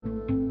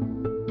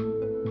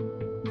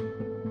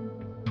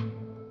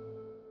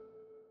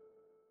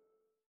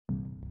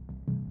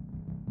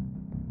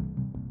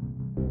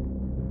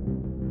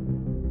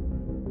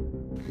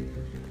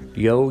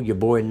Yo, your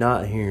boy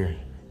Not here.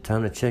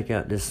 Time to check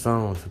out this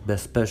song. It's the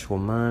Best Special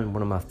of Mine,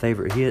 one of my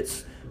favorite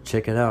hits.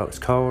 Check it out. It's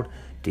called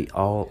The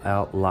All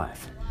Out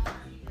Life.